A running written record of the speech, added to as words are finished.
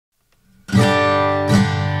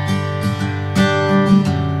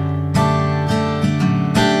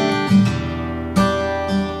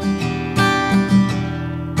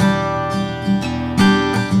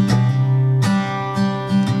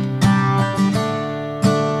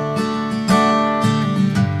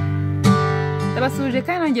Ndabashuje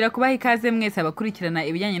kandi nongera kubaha ikaze mwese abakurikirana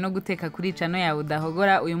ibijyanye no guteka kuri channel ya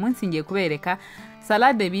udahogora. Uyu munsi ngiye kubereka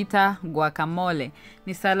salade bita guacamole.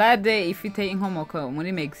 Ni salade ifite inkomoko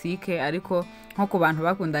muri Mexique, ariko nko ku bantu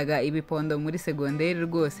bakundaga ibipondo muri secondaire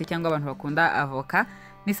rwose cyangwa abantu bakunda avoka,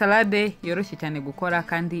 ni salade yoroshye cyane gukora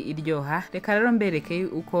kandi iryoha. Reka rero mbereke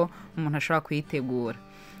uko umuntu ashobora kuyitegura.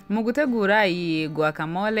 Mu gutegura iyi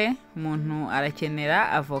guacamole umuntu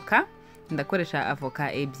arakenera avoka. Ndakoresha avoka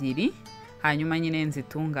ebyiri, hanyuma nyine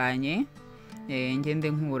nzitunganye, ngende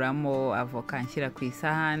nkuramo avoka nshyira ku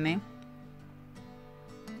isahane.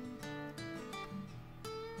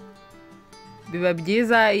 Biba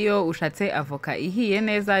byiza iyo ushatse avoka ihiye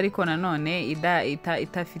neza, ariko nanone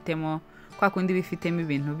itafitemo kwa kundi bifitemo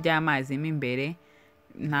ibintu by'amazi mo imbere,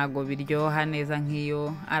 ntago biryoha neza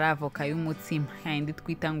nk'iyo ari avoka y'umutsima, yindi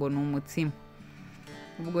twita ngo ni umutsima.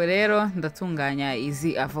 Ubwo rero ndatunganya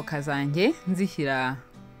izi avoka zanjye nzishyira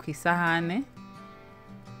ku isahane.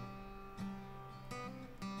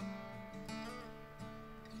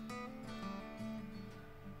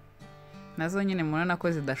 Nazo nyine murabona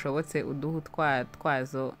ko zidashobotse uduhu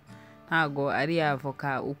twazo, ntago ari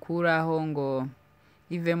avoka ukuraho ngo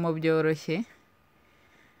ivemo byoroshye,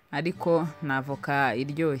 ariko na avoka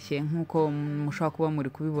iryoshye nkuko mushobora kuba muri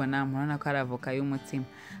kubibona. Murabona ko ari avoka y'umutsima.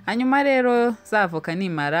 Hanyuma rero za avoka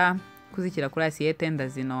nimara kuzishyira kuri asiyete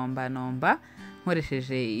ndazinomba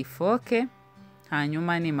nkoresheje ifoke.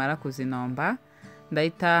 Hanyuma nimara kuzinomba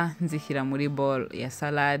ndahita nzishyira muri bowl ya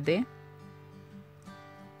salade.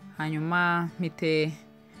 Hanyuma mpite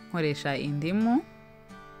nkoresha indimu,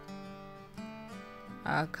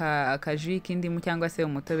 akaji k'indimu cyangwa se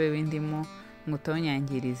umutobe w'indimu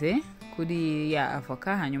mutonyangirize kuri ya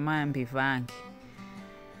avoka, hanyuma mbivange.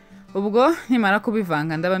 Ubwo nimara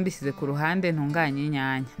kubivanga ndaba mbisize ku ruhande. Ntunganye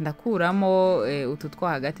inyanya, ndakuramo utu two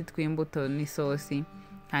hagati tw'imbuto n'isosi,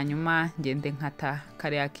 hanyuma ngende nkata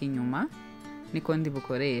kariya k'inyuma, niko ndi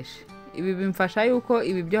bukoreshe. Ibi bimfasha yuko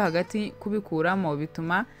ibi byo hagati kubikuramo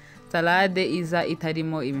bituma salade iza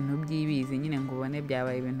itarimo ibintu by'ibizi, nyine ngo ubone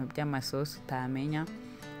byabaye ibintu by'amasosi utamenya.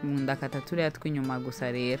 Ndakata turiya tw'inyuma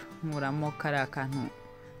gusa. Rero nkuramo kariya kantu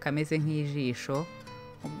kameze nk'ijisho,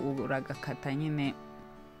 uragakata nyine,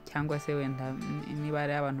 cyangwa se wenda niba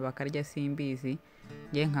ari abantu bakarya simbizi,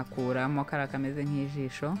 ngiye nkakuramo kariya kameze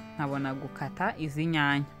nk'ijisho, nkabona gukata izi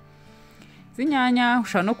nyanya. Izi nyanya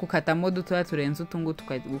ushobora no gukatamo dutoya turenze utungutu,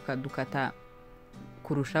 ukadukata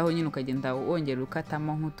kurushaho, nyine ukagenda wongera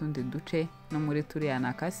ukatamo nk'utundi duce no muri turiya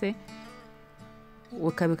nakase,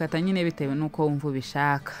 ukabikata nyine bitewe n'uko wumva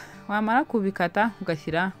ubishaka. Wamara kubikata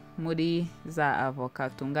ugashyira muri za avoka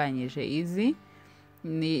tunganyije.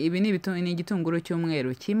 Ibi ni igitunguru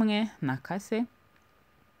cy'umweru kimwe nakase.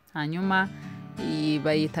 Hanyuma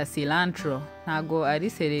bayita cilantro, ntago ari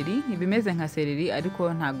seleri, ibimeze nka seleri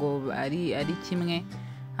ariko ntago ari kimwe.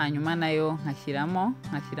 Hanyuma nayo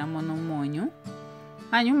nkashyiramo n'umunyu,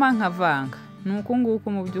 hanyuma nkavanga. Nuko nguko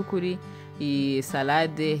mu by'ukuri iyi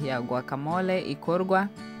salade ya guacamole ikorwa,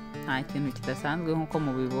 nta kintu kidasanzwe nkuko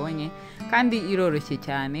mubibonye, kandi iroroshye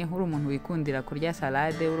cyane. Uri umuntu wikundira kurya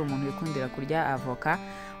salade, uri umuntu wikundira kurya avoka,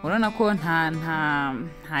 urabona ko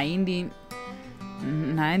nta yindi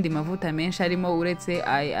mavuta menshi arimo uretse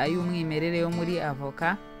ay'umwimerere yo muri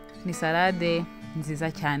avoka. Ni salade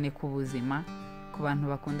nziza cyane ku buzima. Ku bantu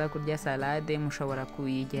bakunda kurya salade mushobora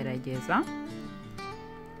kuyigerageza.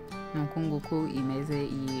 Nuko nguko imeze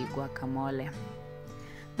iyi guacamole.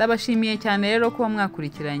 Ndabashimiye cyane rero kuba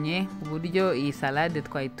mwakurikiranye uburyo iyi salade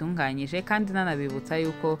twayitunganyije, kandi nanabibutsa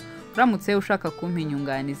yuko uramutse ushaka kumpa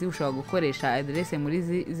inyunganizi ushobora gukoresha adress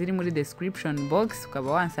ziri muri description box,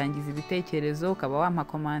 ukaba wansangiza ibitekerezo, ukaba wampa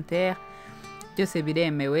commentaire, byose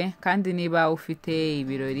biremewe. Kandi niba ufite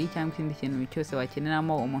ibirori cyangwa ikindi kintu cyose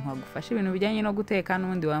wakeneramo umuntu wagufasha ibintu bijyanye no guteka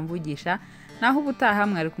n'undi wamvugisha, naho ubutaha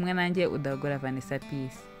mwari kumwe nanjye Udahogora Vanessa.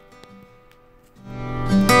 Peace.